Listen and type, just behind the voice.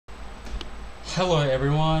Hello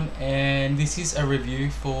everyone, and this is a review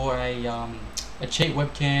for a cheap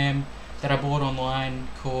webcam that I bought online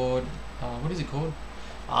called what is it called?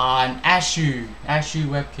 An Ashu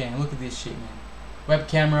webcam. Look at this shit, man. Web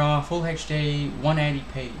camera, full HD,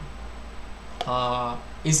 180p.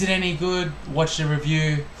 Is it any good? Watch the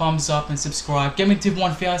review, thumbs up and subscribe. Get me to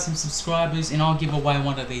 1,000 subscribers and I'll give away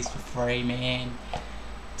one of these for free, man.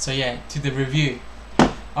 So yeah, to the review.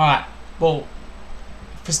 Alright, well,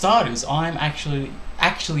 for starters, I'm actually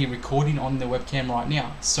recording on the webcam right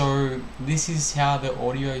now. So this is how the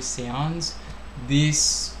audio sounds.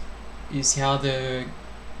 This is how the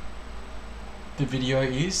video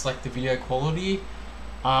is, like the video quality.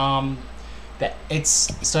 That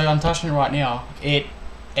it's so I'm touching it right now. It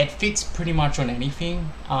fits pretty much on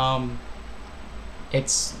anything.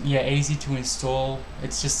 It's easy to install.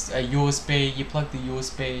 It's just a USB. You plug the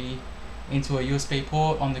USB into a USB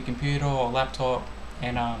port on the computer or laptop,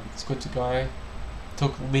 and it's good to go.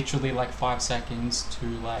 Took literally like 5 seconds to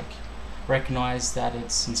like recognize that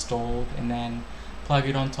it's installed, and then plug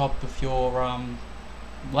it on top of your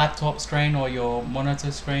laptop screen or your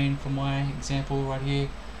monitor screen, for my example right here.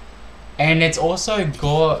 And it's also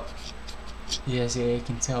got, yes, yeah, you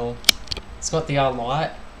can tell, it's got the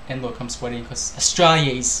light. And look, I'm sweating because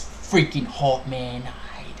Australia is freaking hot, man.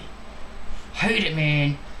 I hate it,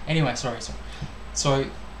 man. Anyway, sorry. So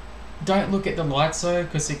don't look at the lights though,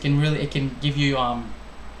 because it can give you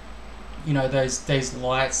you know, those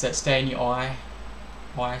lights that stay in your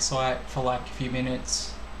eyesight for like a few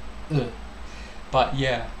minutes. Ugh. But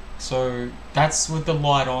yeah, so that's with the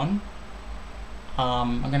light on.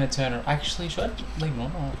 I'm gonna turn it. Actually, should I leave it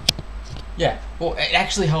on? Or? Yeah. Well, it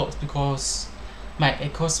actually helps because, mate,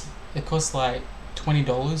 it costs like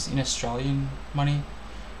 $20 in Australian money.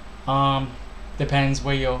 Depends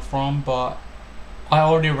where you're from, but I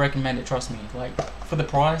already recommend it, trust me. Like, for the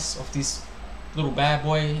price of this little bad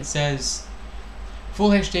boy, it says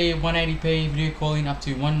full HD 180p video calling up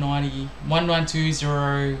to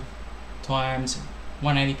 1920 times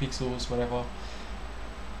 180 pixels, whatever.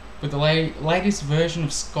 With the latest version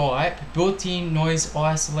of Skype, built-in noise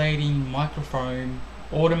isolating microphone,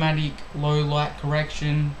 automatic low light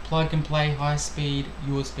correction, plug and play high speed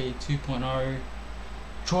USB 2.0,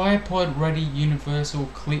 tripod ready universal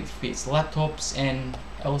clip fits laptops and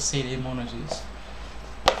LCD monitors.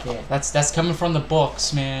 Yeah, that's coming from the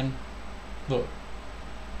box, man. Look,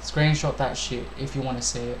 screenshot that shit if you want to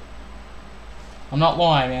see it. I'm not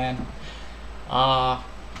lying, man.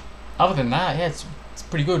 Other than that, yeah, it's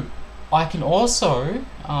pretty good. I can also,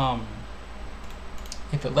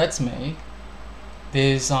 if it lets me,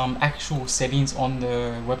 there's actual settings on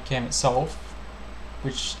the webcam itself,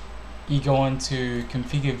 which you go on to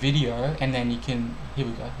configure video, and then you can, here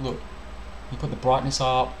we go, look, you put the brightness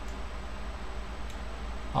up,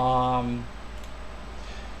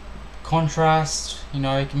 contrast, you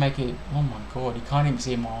know, you can make it, oh my god, you can't even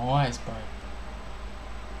see my eyes, bro.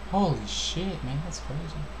 Holy shit, man, that's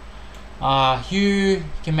crazy. Hue, you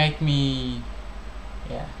can make me,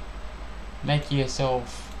 yeah, make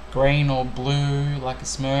yourself green or blue like a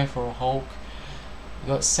Smurf or a Hulk. You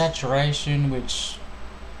got saturation, which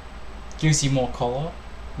gives you more color.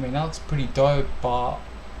 I mean, that looks pretty dope, but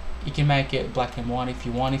you can make it black and white if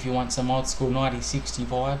you want. If you want some old school 90-60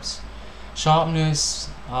 vibes. Sharpness,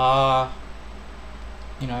 you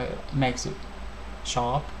know, it makes it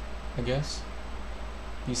sharp, I guess.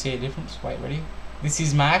 You see a difference? Wait, ready? This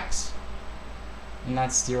is max, and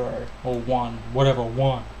that's 0 or 1, whatever,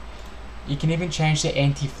 1. You can even change the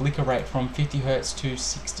anti-flicker rate from 50 Hz to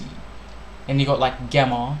 60. And you got like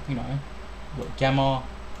gamma, you know, you got gamma,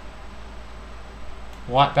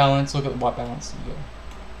 white balance. Look at the white balance.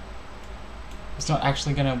 It's not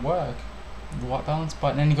actually gonna work, the white balance.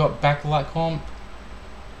 But then you got backlight comp.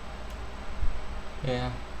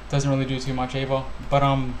 Yeah, doesn't really do too much either. But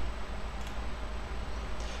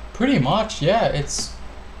pretty much, yeah, it's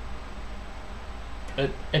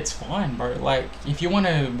fine, bro. Like, if you want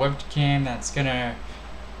a webcam that's gonna,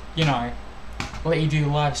 you know, let you do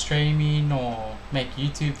live streaming or make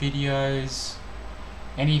YouTube videos,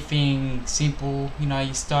 anything simple, you know,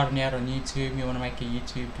 you're starting out on YouTube, you want to make a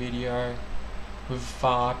YouTube video with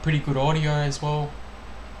pretty good audio as well,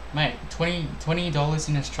 mate, $20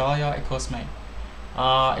 in Australia it costs, mate.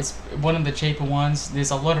 It's one of the cheaper ones.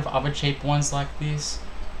 There's a lot of other cheap ones like this.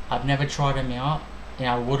 I've never tried them out, and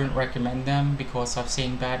I wouldn't recommend them because I've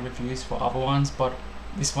seen bad reviews for other ones, but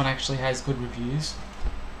this one actually has good reviews.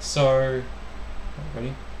 So,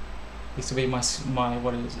 ready? This will be my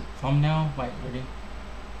what is it, thumbnail? Wait, ready?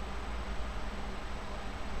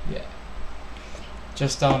 Yeah.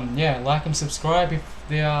 just yeah, like and subscribe if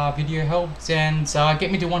the video helped, and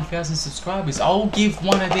get me to 1,000 subscribers. I'll give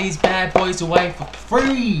one of these bad boys away for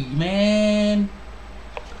free, man.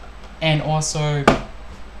 And also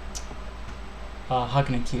hug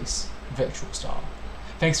and a kiss, virtual style.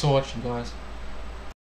 Thanks for watching, guys.